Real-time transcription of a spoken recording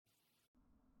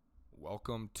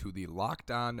Welcome to the Locked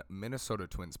On Minnesota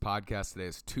Twins podcast. Today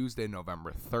is Tuesday,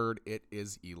 November 3rd. It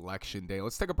is election day.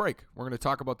 Let's take a break. We're going to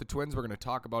talk about the Twins. We're going to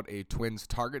talk about a Twins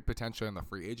target potentially on the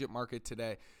free agent market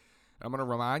today. I'm going to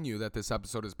remind you that this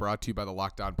episode is brought to you by the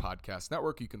Locked On Podcast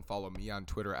Network. You can follow me on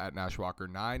Twitter at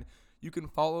NashWalker9. You can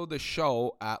follow the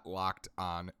show at Locked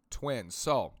On Twins.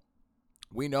 So,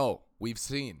 we've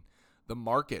seen the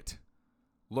market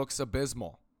looks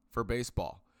abysmal for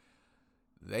baseball.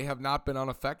 They have not been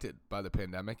unaffected by the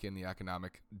pandemic and the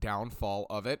economic downfall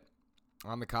of it.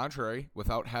 On the contrary,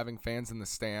 without having fans in the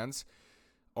stands,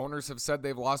 owners have said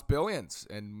they've lost billions.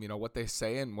 And, what they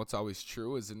say and what's always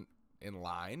true isn't in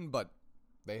line, but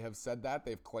they have said that,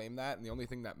 they've claimed that, and the only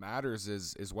thing that matters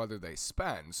is whether they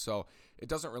spend. So it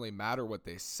doesn't really matter what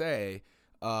they say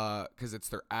because it's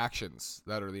their actions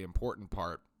that are the important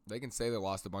part. They can say they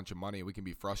lost a bunch of money. We can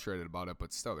be frustrated about it,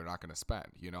 but still they're not going to spend,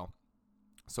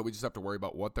 So we just have to worry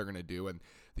about what they're going to do. And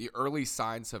the early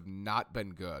signs have not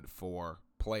been good for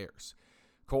players.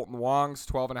 Colton Wong's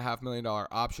 $12.5 million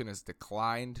option is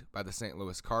declined by the St.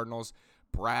 Louis Cardinals.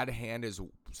 Brad Hand is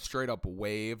straight up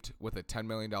waived with a $10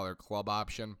 million club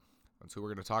option. That's who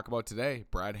we're going to talk about today,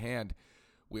 Brad Hand.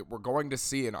 We're going to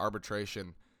see in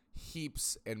arbitration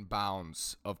heaps and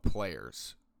bounds of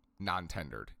players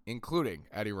non-tendered, including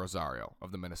Eddie Rosario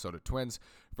of the Minnesota Twins.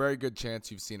 Very good chance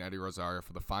you've seen Eddie Rosario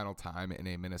for the final time in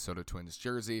a Minnesota Twins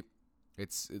jersey.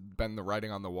 It's been the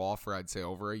writing on the wall for, I'd say,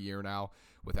 over a year now,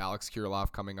 with Alex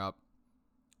Kirilloff coming up,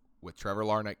 with Trevor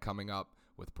Larnach coming up,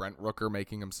 with Brent Rooker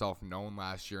making himself known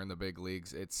last year in the big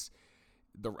leagues.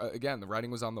 The writing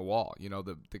was on the wall.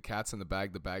 The cat's in the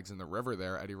bag, the bag's in the river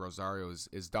there. Eddie Rosario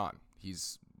is done.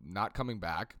 He's not coming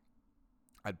back.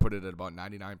 I'd put it at about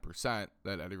 99%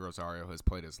 that Eddie Rosario has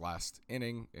played his last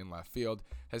inning in left field,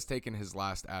 has taken his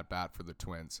last at-bat for the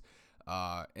Twins.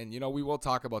 We will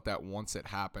talk about that once it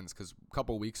happens, because a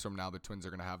couple weeks from now, the Twins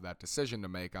are going to have that decision to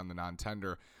make on the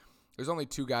non-tender. There's only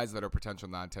two guys that are potential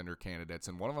non-tender candidates,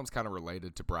 and one of them is kind of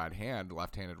related to Brad Hand,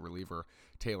 left-handed reliever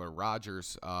Taylor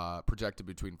Rogers, projected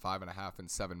between $5.5 and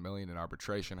 $7 million in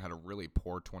arbitration, had a really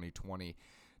poor 2020.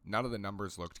 None of the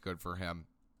numbers looked good for him,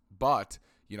 but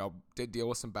did deal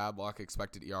with some bad luck.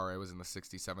 Expected ERA was in the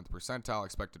 67th percentile.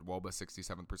 Expected WOBA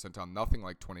 67th percentile. Nothing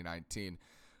like 2019.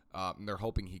 They're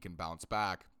hoping he can bounce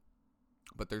back.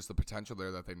 But there's the potential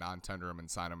there that they non-tender him and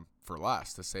sign him for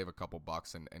less to save a couple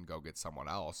bucks and go get someone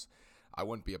else. I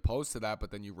wouldn't be opposed to that,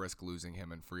 but then you risk losing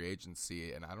him in free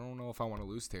agency. And I don't know if I want to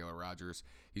lose Taylor Rogers.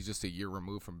 He's just a year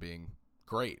removed from being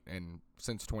great. And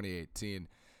since 2018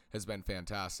 has been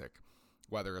fantastic,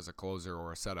 whether as a closer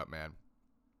or a setup man.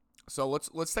 So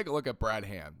let's take a look at Brad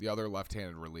Hand, the other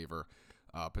left-handed reliever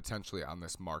potentially on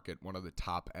this market, one of the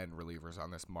top-end relievers on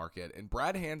this market. And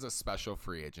Brad Hand's a special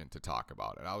free agent to talk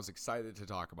about. And I was excited to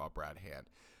talk about Brad Hand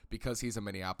because he's a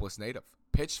Minneapolis native.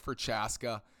 Pitched for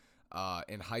Chaska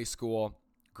in high school,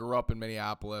 grew up in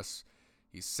Minneapolis.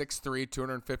 He's 6'3",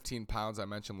 215 pounds. I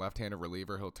mentioned left-handed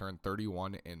reliever. He'll turn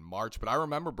 31 in March. But I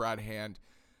remember Brad Hand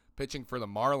pitching for the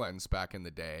Marlins back in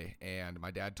the day, and my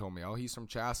dad told me, he's from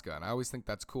Chaska, and I always think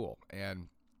that's cool. And,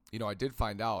 I did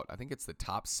find out, I think it's the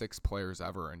top 6 players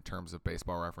ever in terms of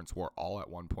Baseball Reference who are all at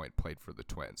one point played for the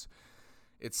Twins.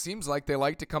 It seems like they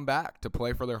like to come back to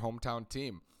play for their hometown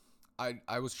team.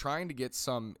 I was trying to get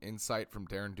some insight from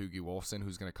Darren Doogie Wolfson,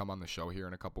 who's going to come on the show here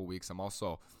in a couple weeks. I'm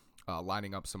also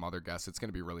lining up some other guests. It's going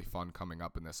to be really fun coming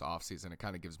up in this offseason. It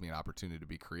kind of gives me an opportunity to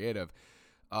be creative.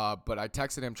 But I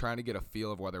texted him trying to get a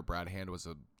feel of whether Brad Hand was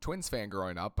a Twins fan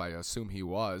growing up. I assume he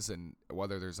was, and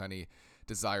whether there's any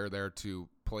desire there to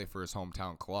play for his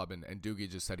hometown club. And Doogie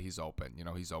just said he's open.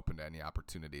 He's open to any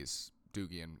opportunities,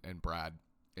 Doogie and Brad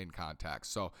in contact.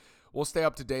 So we'll stay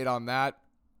up to date on that.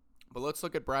 But let's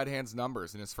look at Brad Hand's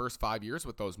numbers. In his first 5 years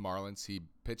with those Marlins, he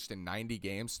pitched in 90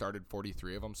 games, started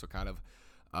 43 of them, so kind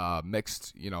of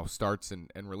mixed, starts and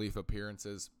relief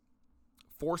appearances.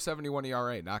 4.71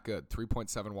 ERA, not good.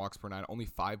 3.7 walks per nine, only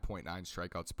 5.9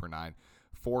 strikeouts per nine.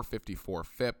 4.54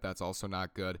 FIP, that's also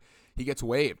not good. He gets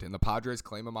waived, and the Padres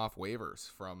claim him off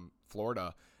waivers from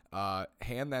Florida.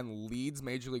 Hand then leads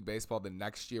Major League Baseball the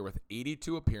next year with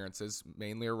 82 appearances,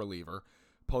 mainly a reliever.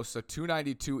 Posts a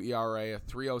 2.92 ERA, a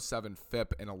 3.07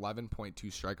 FIP, and 11.2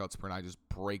 strikeouts per nine. Just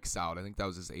breaks out. I think that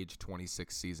was his age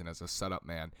 26 season as a setup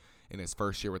man in his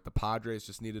first year with the Padres.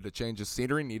 Just needed a change of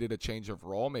scenery, needed a change of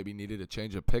role, maybe needed a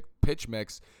change of pitch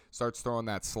mix. Starts throwing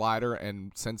that slider,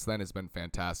 and since then has been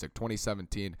fantastic.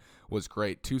 2017 was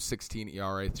great. 2.16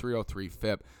 ERA, 3.03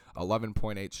 FIP,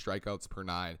 11.8 strikeouts per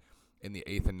nine in the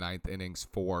 8th and 9th innings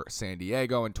for San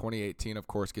Diego. In 2018, of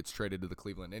course, gets traded to the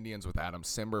Cleveland Indians with Adam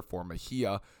Cimber for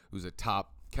Mejia, who's a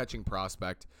top catching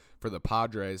prospect for the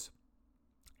Padres.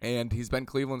 And he's been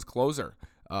Cleveland's closer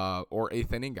or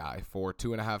eighth inning guy for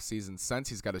 2.5 seasons since.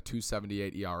 He's got a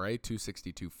 2.78 ERA,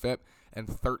 2.62 FIP, and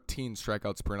 13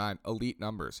 strikeouts per nine. Elite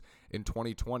numbers in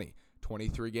 2020.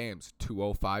 23 games,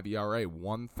 2.05 ERA,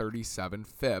 1.37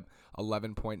 FIP,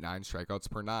 11.9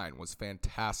 strikeouts per nine. Was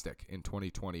fantastic in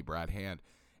 2020, Brad Hand.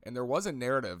 And there was a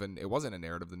narrative, and it wasn't a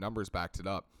narrative. The numbers backed it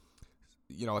up.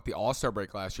 At the All-Star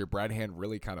break last year, Brad Hand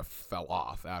really kind of fell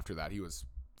off after that. He was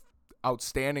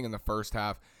outstanding in the first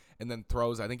half and then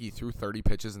I think he threw 30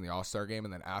 pitches in the All-Star game,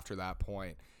 and then after that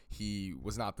point, he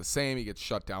was not the same. He gets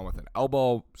shut down with an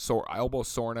elbow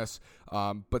soreness.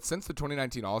 But since the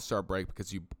 2019 All-Star break,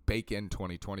 because you bake in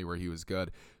 2020 where he was good,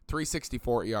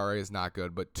 3.64 ERA is not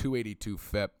good, but 2.82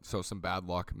 FIP, so some bad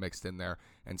luck mixed in there,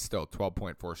 and still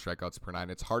 12.4 strikeouts per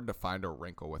nine. It's hard to find a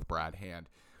wrinkle with Brad Hand.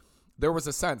 There was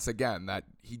a sense, again, that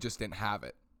he just didn't have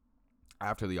it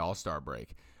after the All-Star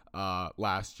break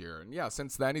last year. And yeah,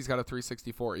 since then he's got a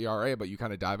 3.64 ERA, but you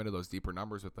kind of dive into those deeper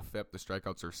numbers with the FIP, the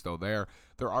strikeouts are still there.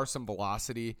 There are some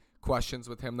velocity questions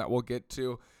with him that we'll get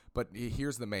to, but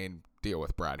here's the main deal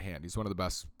with Brad Hand. He's one of the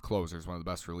best closers, one of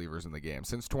the best relievers in the game.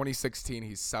 Since 2016,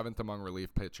 he's 7th among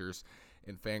relief pitchers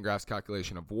in Fangraphs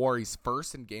calculation of WAR. He's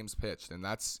first in games pitched, and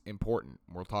that's important.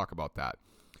 We'll talk about that.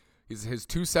 His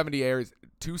 270 ERA, is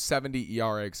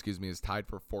tied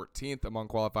for 14th among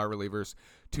qualified relievers.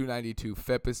 292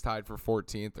 FIP is tied for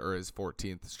 14th, or is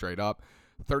 14th straight up.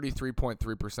 33.3%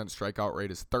 strikeout rate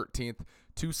is 13th.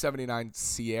 279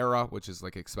 SIERA, which is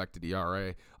like expected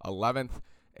ERA, 11th,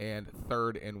 and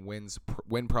third in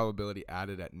win probability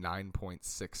added at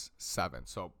 9.67.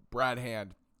 So Brad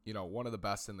Hand, one of the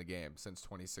best in the game since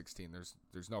 2016.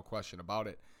 There's no question about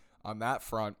it on that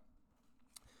front.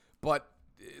 But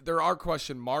there are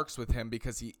question marks with him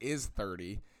because he is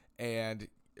 30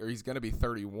 or he's going to be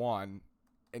 31,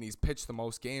 and he's pitched the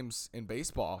most games in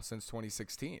baseball since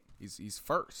 2016. He's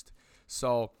first.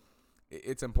 So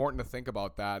it's important to think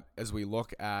about that as we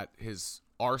look at his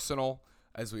arsenal,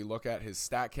 as we look at his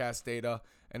StatCast data,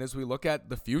 and as we look at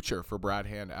the future for Brad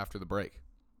Hand after the break.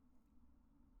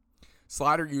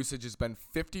 Slider usage has been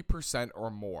 50% or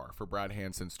more for Brad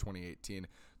Hand since 2018.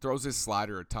 Throws his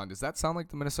slider a ton. Does that sound like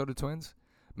the Minnesota Twins?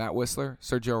 Matt Wisler,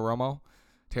 Sergio Romo,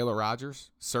 Taylor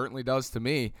Rogers? Certainly does to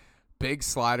me. Big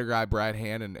slider guy, Brad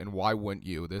Hand, and why wouldn't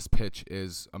you? This pitch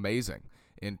is amazing.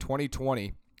 In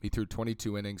 2020, he threw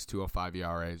 22 innings, 2.05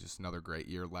 ERA, just another great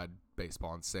year, led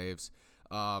baseball in saves.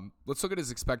 Let's look at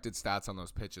his expected stats on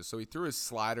those pitches. So he threw his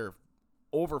slider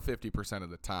over 50% of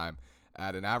the time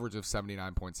at an average of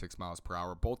 79.6 miles per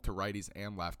hour, both to righties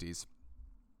and lefties.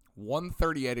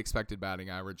 138 expected batting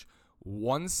average,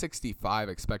 165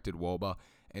 expected WOBA,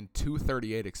 and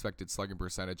 238 expected slugging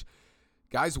percentage.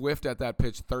 Guys whiffed at that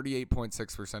pitch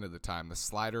 38.6% of the time. The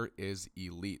slider is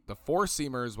elite. The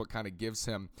four-seamer is what kind of gives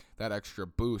him that extra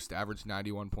boost. Average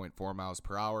 91.4 miles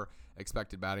per hour.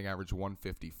 Expected batting average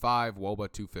 155.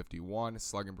 WOBA 251.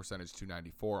 Slugging percentage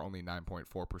 294. Only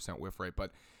 9.4% whiff rate.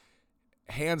 But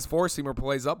Hand's four-seamer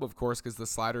plays up, of course, because the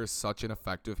slider is such an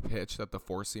effective pitch that the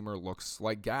four-seamer looks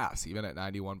like gas, even at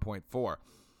 91.4.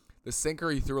 The sinker,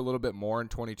 he threw a little bit more in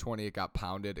 2020. It got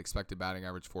pounded. Expected batting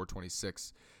average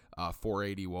 426.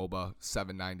 480 WOBA,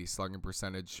 790 slugging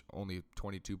percentage, only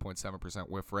 22.7%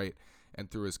 whiff rate,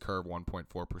 and through his curve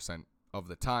 1.4% of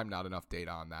the time. Not enough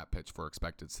data on that pitch for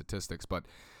expected statistics. But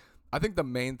I think the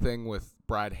main thing with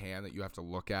Brad Hand that you have to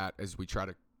look at as we try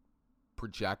to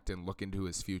project and look into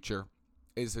his future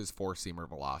is his four-seamer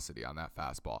velocity on that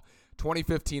fastball.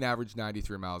 2015 averaged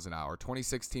 93 miles an hour.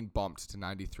 2016 bumped to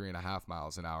 93.5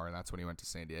 miles an hour, and that's when he went to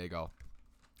San Diego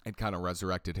and kind of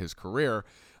resurrected his career,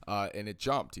 and it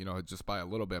jumped, just by a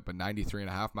little bit, but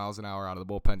 93.5 miles an hour out of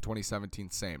the bullpen.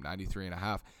 2017, same,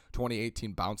 93.5.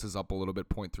 2018 bounces up a little bit,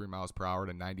 0.3 miles per hour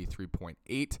to 93.8.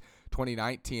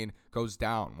 2019 goes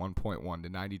down 1.1 to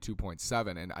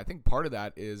 92.7, and I think part of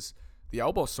that is the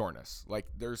elbow soreness. Like,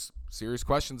 there's serious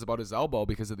questions about his elbow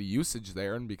because of the usage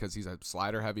there and because he's a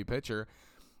slider-heavy pitcher.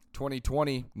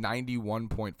 2020,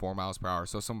 91.4 miles per hour.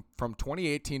 So from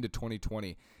 2018 to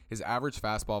 2020, his average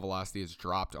fastball velocity has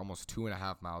dropped almost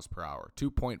 2.5 miles per hour.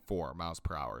 2.4 miles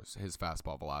per hour, his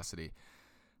fastball velocity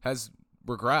has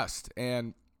regressed.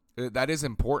 And that is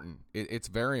important. It's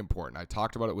very important. I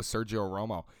talked about it with Sergio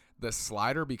Romo. The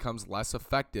slider becomes less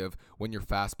effective when your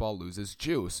fastball loses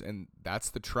juice. And that's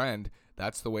the trend.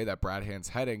 That's the way that Brad Hand's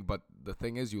heading. But the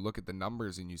thing is, you look at the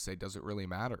numbers and you say, does it really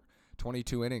matter?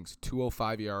 22 innings,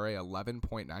 2.05 ERA,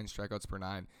 11.9 strikeouts per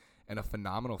nine, and a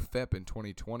phenomenal FIP in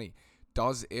 2020.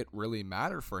 Does it really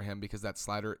matter for him because that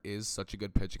slider is such a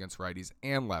good pitch against righties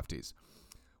and lefties?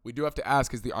 We do have to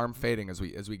ask, is the arm fading as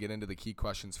we get into the key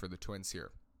questions for the Twins here?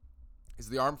 Is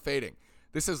the arm fading?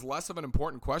 this is less of an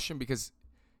important question because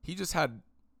he just had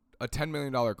a $10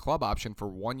 million club option for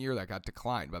 1 year that got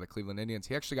declined by the Cleveland Indians.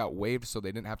 He actually got waived so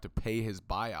they didn't have to pay his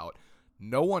buyout.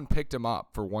 No one picked him up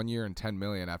for 1 year and $10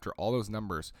 million after all those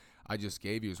numbers I just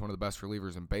gave you. He's one of the best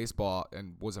relievers in baseball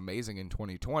and was amazing in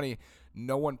 2020.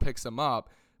 No one picks him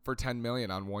up for $10 million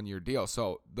on 1 year deal.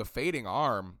 So the fading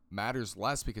arm matters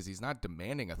less because he's not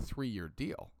demanding a 3-year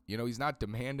deal. He's not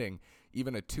demanding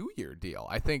even a 2-year deal.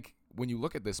 I think when you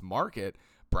look at this market,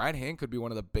 Brad Hand could be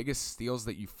one of the biggest steals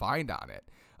that you find on it.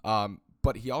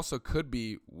 But he also could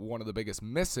be one of the biggest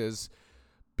misses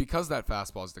because that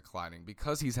fastball is declining,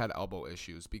 because he's had elbow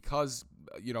issues, because,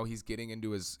 he's getting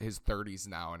into his 30s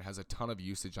now and has a ton of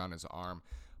usage on his arm.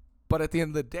 But at the end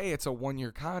of the day, it's a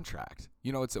 1-year contract.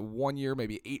 It's a 1 year,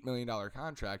 maybe $8 million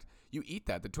contract. You eat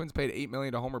that. The Twins paid $8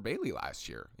 million to Homer Bailey last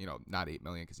year. Not $8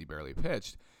 million because he barely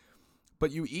pitched.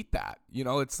 But you eat that.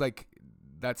 It's like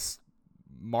that's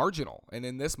marginal. And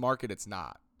in this market, it's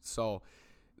not. So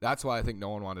that's why I think no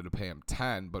one wanted to pay him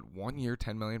 10, but 1 year,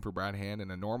 $10 million for Brad Hand in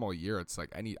a normal year, it's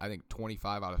like I think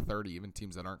 25 out of 30, even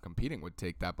teams that aren't competing would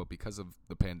take that. But because of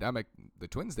the pandemic, the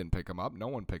Twins didn't pick him up. No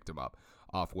one picked him up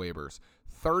off waivers.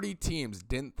 30 teams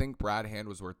didn't think Brad Hand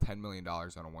was worth $10 million on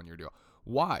a 1 year deal.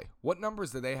 Why? What numbers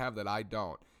do they have that I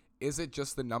don't? Is it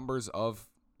just the numbers of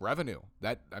revenue?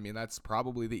 That's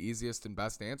probably the easiest and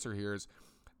best answer here is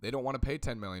they don't want to pay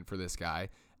 $10 million for this guy.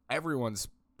 Everyone's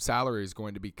salary is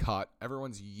going to be cut.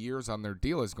 Everyone's years on their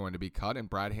deal is going to be cut, and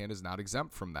Brad Hand is not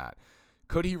exempt from that.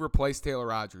 Could he replace Taylor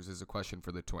Rogers is a question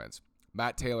for the Twins.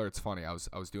 Matt Taylor, it's funny, I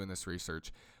was doing this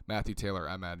research. Matthew Taylor,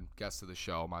 MN, guest of the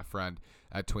show, my friend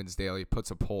at Twins Daily,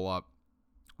 puts a poll up.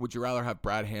 Would you rather have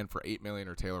Brad Hand for $8 million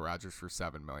or Taylor Rogers for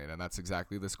 $7 million? And that's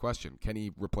exactly this question. Can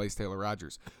he replace Taylor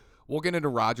Rogers? We'll get into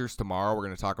Rogers tomorrow. We're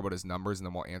going to talk about his numbers, and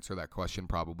then we'll answer that question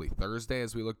probably Thursday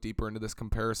as we look deeper into this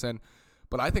comparison.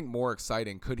 But I think more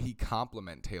exciting, could he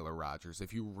complement Taylor Rogers?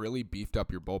 If you really beefed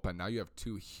up your bullpen, now you have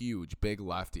two huge, big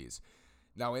lefties.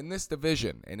 Now in this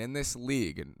division and in this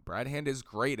league, and Brad Hand is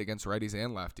great against righties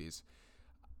and lefties,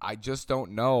 I just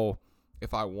don't know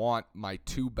if I want my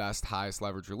two best, highest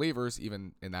leverage relievers,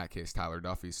 even in that case, Tyler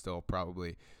Duffy's still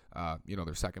probably,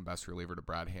 their second best reliever to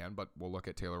Brad Hand, but we'll look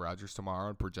at Taylor Rogers tomorrow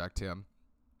and project him.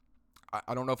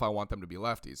 I don't know if I want them to be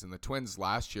lefties. And the Twins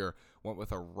last year went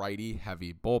with a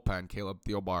righty-heavy bullpen. Caleb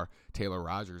Thielbar, Taylor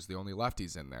Rogers, the only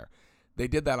lefties in there. They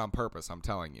did that on purpose, I'm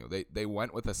telling you. They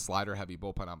went with a slider-heavy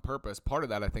bullpen on purpose. Part of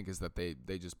that, I think, is that they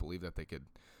just believed that they could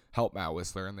help Matt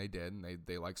Whistler, and they did. And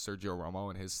they like Sergio Romo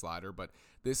and his slider. But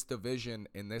this division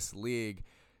in this league,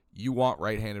 you want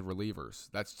right-handed relievers.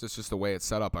 That's just the way it's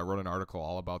set up. I wrote an article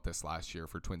all about this last year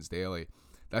for Twins Daily.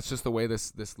 That's just the way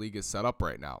this league is set up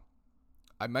right now.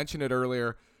 I mentioned it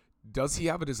earlier. Does he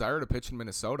have a desire to pitch in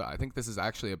Minnesota? I think this is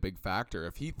actually a big factor.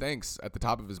 If he thinks at the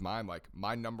top of his mind, like,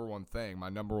 my number one thing, my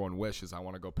number one wish is I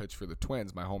want to go pitch for the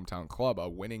Twins, my hometown club, a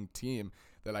winning team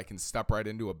that I can step right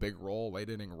into a big role,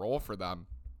 late inning role for them,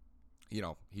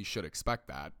 he should expect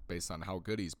that based on how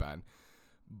good he's been.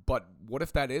 But what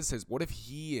if that is what if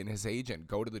he and his agent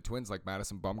go to the Twins like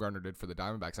Madison Bumgarner did for the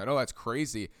Diamondbacks? I know that's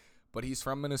crazy, but he's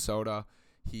from Minnesota.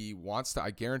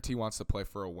 I guarantee wants to play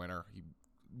for a winner.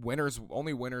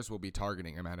 Only winners will be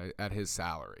targeting him at his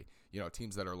salary.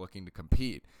 Teams that are looking to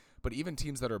compete, but even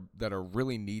teams that are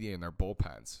really needy in their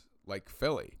bullpens, like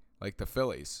the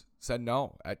Phillies, said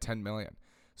no at $10 million.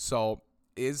 So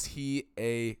is he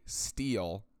a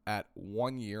steal at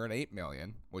 1 year and $8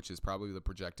 million, which is probably the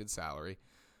projected salary,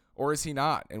 or is he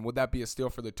not? And would that be a steal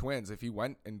for the Twins if he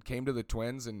went and came to the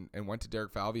Twins and went to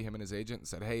Derek Falvey, him and his agent, and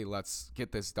said, "Hey, let's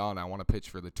get this done. I want to pitch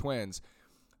for the Twins."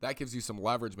 That gives you some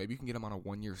leverage. Maybe you can get him on a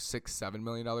 1 year, $6-7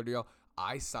 million deal.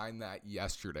 I signed that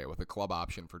yesterday with a club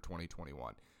option for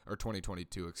 2021 or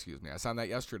 2022. Excuse me. I signed that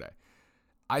yesterday.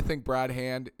 I think Brad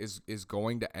Hand is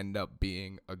going to end up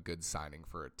being a good signing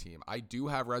for a team. I do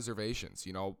have reservations.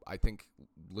 I think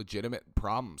legitimate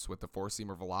problems with the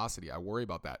four-seamer velocity. I worry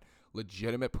about that.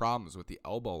 Legitimate problems with the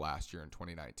elbow last year in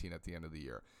 2019 at the end of the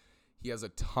year. He has a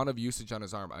ton of usage on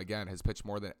his arm. Again, has pitched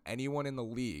more than anyone in the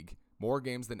league. More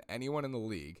games than anyone in the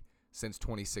league since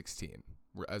 2016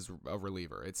 as a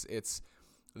reliever. It's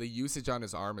the usage on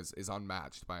his arm is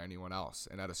unmatched by anyone else.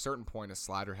 And at a certain point, a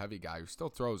slider-heavy guy who still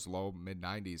throws low,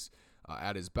 mid-90s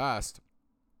at his best,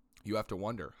 you have to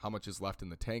wonder how much is left in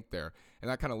the tank there.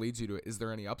 And that kind of leads you to, is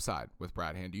there any upside with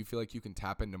Brad Hand? Do you feel like you can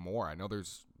tap into more? I know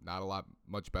there's not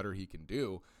much better he can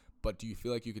do, but do you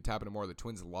feel like you could tap into more? The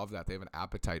Twins love that. They have an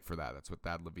appetite for that. That's what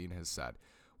Thad Levine has said.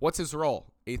 What's his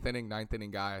role? 8th inning, 9th inning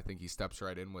guy. I think he steps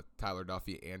right in with Tyler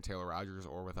Duffy and Taylor Rogers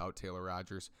or without Taylor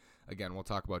Rogers. Again, we'll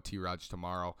talk about T-Rog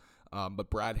tomorrow. But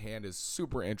Brad Hand is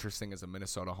super interesting as a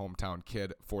Minnesota hometown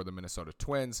kid for the Minnesota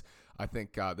Twins. I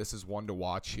think this is one to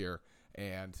watch here.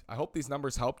 And I hope these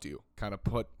numbers helped you kind of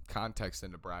put context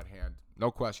into Brad Hand. No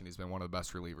question, he's been one of the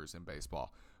best relievers in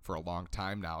baseball for a long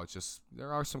time now. It's just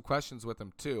there are some questions with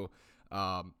him too.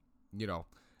 I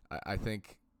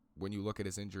think when you look at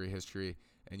his injury history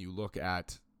and you look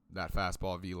at that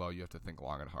fastball velo, you have to think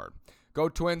long and hard. Go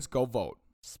Twins, go vote.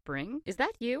 Spring? Is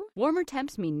that you? Warmer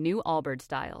temps mean new Allbirds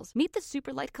styles. Meet the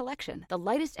Superlight Collection, the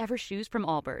lightest ever shoes from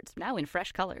Allbirds, now in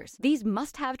fresh colors. These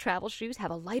must-have travel shoes have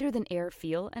a lighter-than-air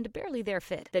feel and a barely-there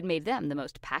fit that made them the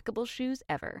most packable shoes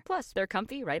ever. Plus, they're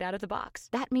comfy right out of the box.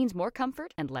 That means more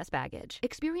comfort and less baggage.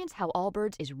 Experience how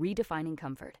Allbirds is redefining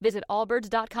comfort. Visit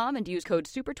allbirds.com and use code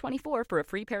SUPER24 for a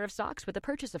free pair of socks with a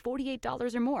purchase of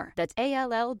 $48 or more. That's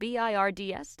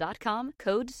ALLBIRDS.com,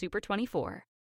 code SUPER24.